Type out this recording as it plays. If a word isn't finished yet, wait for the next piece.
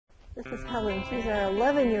This is Helen. She's our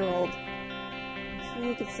 11-year-old. So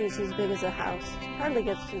you can see she's big as a house. She hardly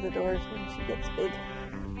gets through the doors when she gets big.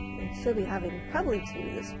 And she'll be having probably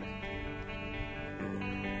 2 this spring.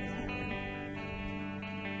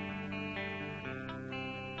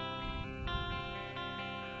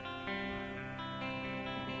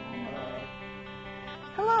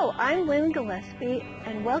 Hello, I'm Lynn Gillespie,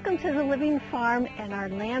 and welcome to the Living Farm and our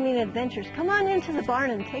lambing adventures. Come on into the barn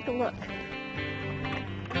and take a look.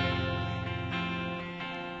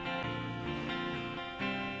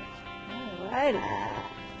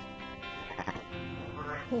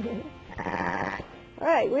 All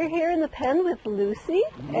right, we're here in the pen with Lucy,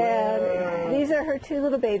 and these are her 2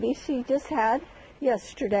 little babies she just had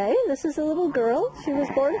yesterday. This is a little girl. She was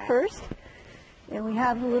born first. And we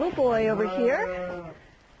have a little boy over here.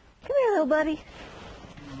 Come here, little buddy.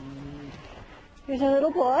 Here's our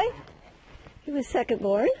little boy. He was second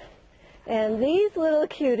born. And these little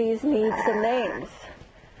cuties need some names.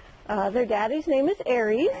 Their daddy's name is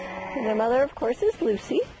Aries, and their mother, of course, is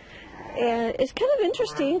Lucy. And it's kind of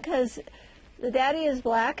interesting because the daddy is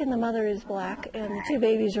black and the mother is black, and the 2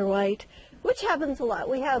 babies are white, which happens a lot.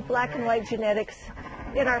 We have black and white genetics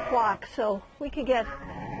in our flock, so we could get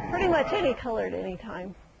pretty much any color at any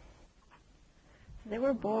time. They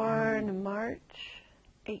were born March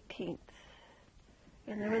 18th,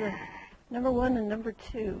 and they were the number 1 and number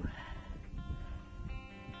 2.